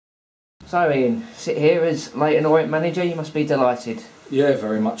So Ian, sit here as Leyton Orient manager, you must be delighted. Yeah,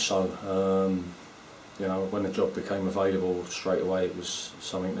 very much so. You know, when the job became available straight away, it was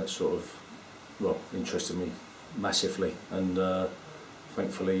something that sort of, well, interested me massively, and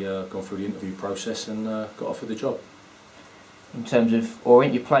thankfully gone through the interview process and got offered the job. In terms of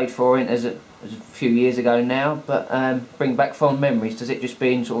Orient, you played for Orient as a few years ago now, but bring back fond memories. Does it just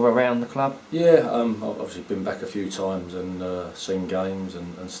being sort of around the club? Yeah, I've obviously been back a few times and seen games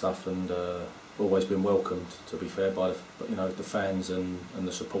and stuff, and always been welcomed, to be fair, by the fans and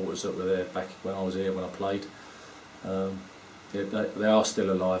the supporters that were there back when I was here, when I played. Yeah, they are still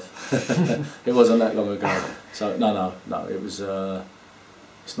alive. It wasn't that long ago. So no, it was.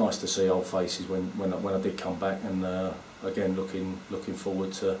 It's nice to see old faces when I did come back, and again looking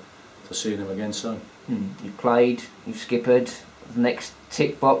forward to seeing them again soon. You played, you've skippered. The next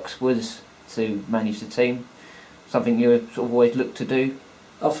tick box was to manage the team. Something you sort of always looked to do.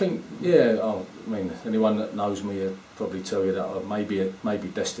 I think, yeah. I mean, anyone that knows me would probably tell you that I may be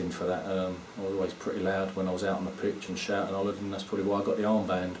destined for that. I was always pretty loud when I was out on the pitch and shouting, hollering, and that's probably why I got the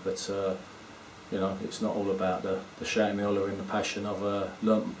armband. But you know, it's not all about the shouting, the hollering, the passion. I've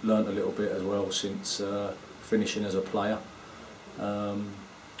learnt a little bit as well since finishing as a player,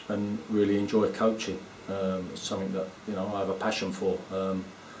 and really enjoy coaching. It's something that I have a passion for.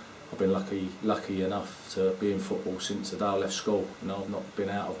 I've been lucky enough to be in football since the day I left school. I've not been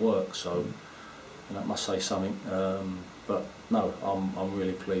out of work, so that must say something. But no, I'm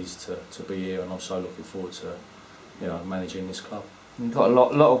really pleased to be here, and I'm so looking forward to managing this club. You've got a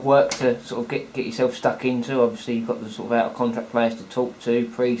lot of work to sort of get yourself stuck into. Obviously, you've got the sort of out of contract players to talk to,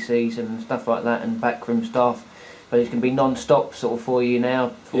 pre-season and stuff like that, and backroom staff. But it's going to be non-stop sort of for you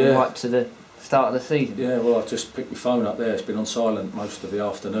now, right to the start of the season. Yeah, well, I've just picked my phone up there. It's been on silent most of the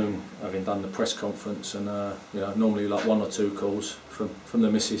afternoon, having done the press conference, and normally like 1 or 2 calls from the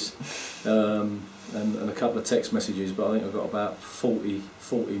missus, and a couple of text messages. But I think I've got about 40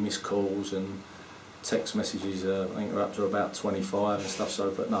 missed calls and text messages. I think we're up to about 25 and stuff.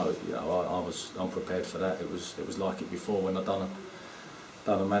 So, but no, I'm prepared for that. It was like it before when I've done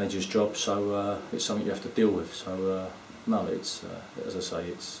a manager's job. So it's something you have to deal with. So. No, it's as I say,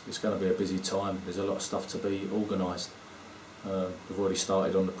 it's going to be a busy time. There's a lot of stuff to be organised. We've already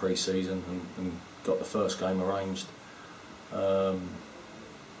started on the pre-season and got the first game arranged.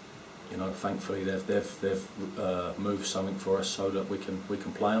 Thankfully they've moved something for us so that we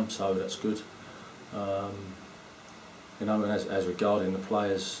can play them. So that's good. And as regarding the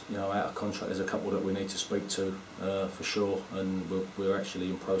players, out of contract, there's a couple that we need to speak to for sure, and we're actually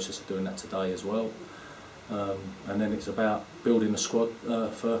in process of doing that today as well. And then it's about building a squad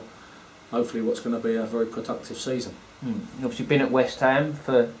for hopefully what's going to be a very productive season. You've obviously been at West Ham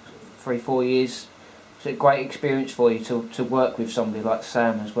for 3-4 years. It's a great experience for you to work with somebody like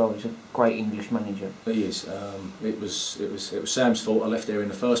Sam as well. He's a great English manager. He is. It was Sam's fault I left here in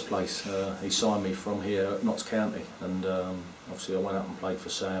the first place. He signed me from here at Notts County, and obviously I went up and played for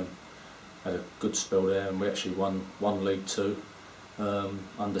Sam. Had a good spell there, and we actually won League Two.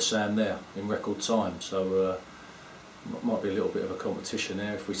 Under Sam there in record time, so might be a little bit of a competition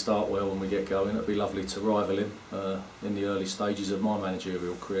there. If we start well and we get going, it'd be lovely to rival him in the early stages of my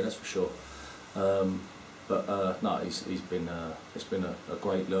managerial career, that's for sure. But no, it's been a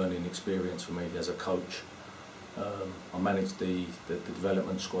great learning experience for me as a coach. I managed the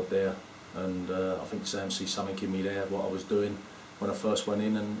development squad there, and I think Sam sees something in me there, what I was doing when I first went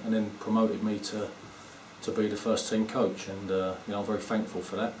in, and then promoted me to be the first team coach, and I'm very thankful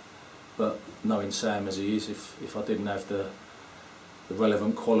for that. But knowing Sam as he is, if I didn't have the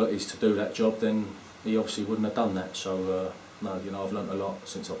relevant qualities to do that job, then he obviously wouldn't have done that. So no, I've learnt a lot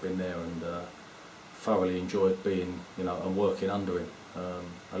since I've been there, and thoroughly enjoyed being and working under him,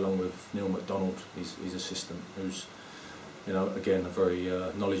 along with Neil McDonald, his assistant, who's again a very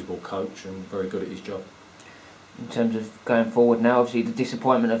knowledgeable coach and very good at his job. In terms of going forward now, obviously the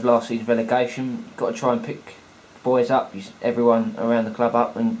disappointment of last season's relegation, you've got to try and pick boys up, everyone around the club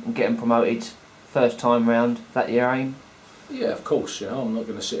up, and get them promoted first time round. Is that your aim? Yeah, of course. I'm not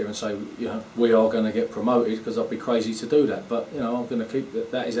going to sit here and say we are going to get promoted, because I'd be crazy to do that. But I'm going to keep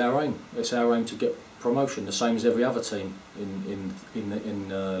that is our aim. It's our aim to get promotion, the same as every other team in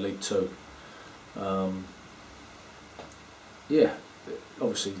League Two. Yeah.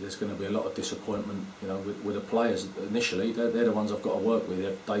 Obviously, there's going to be a lot of disappointment, with the players initially. They're the ones I've got to work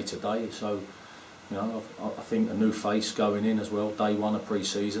with day to day. So, I think a new face going in as well, day one of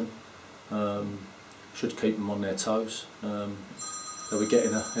pre-season, should keep them on their toes. Are we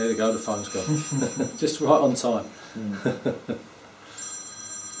getting a? There we go. The phone's gone. Just right on time.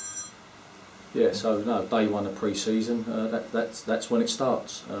 Yeah, so no, day one of pre-season, that's when it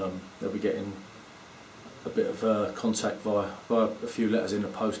starts. They'll be getting a bit of contact via a few letters in the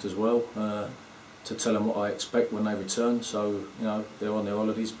post as well, to tell them what I expect when they return. So, you know, they're on their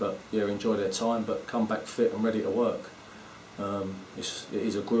holidays, but yeah, enjoy their time, but come back fit and ready to work. It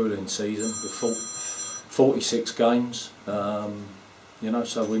is a gruelling season with 46 games, you know,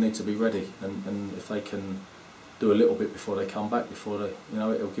 so we need to be ready, and if they can do a little bit before they come back, you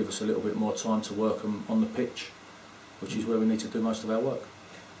know, it'll give us a little bit more time to work on the pitch, which is where we need to do most of our work.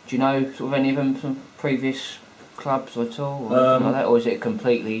 Do you know sort of any of them from previous clubs at all, or anything like that, or is it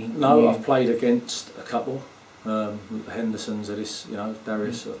completely No, new? I've played against a couple. Henderson's of this, you know,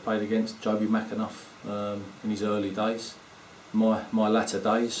 Darius I've played against, Joby McAnuff in his early days, my latter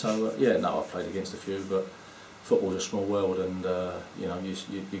days. So yeah, no, I've played against a few, but football's a small world, and you know,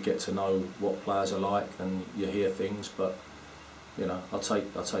 you get to know what players are like, and you hear things. But you know, I take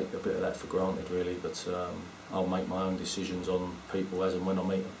a bit of that for granted, really. But I'll make my own decisions on people as and when I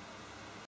meet them.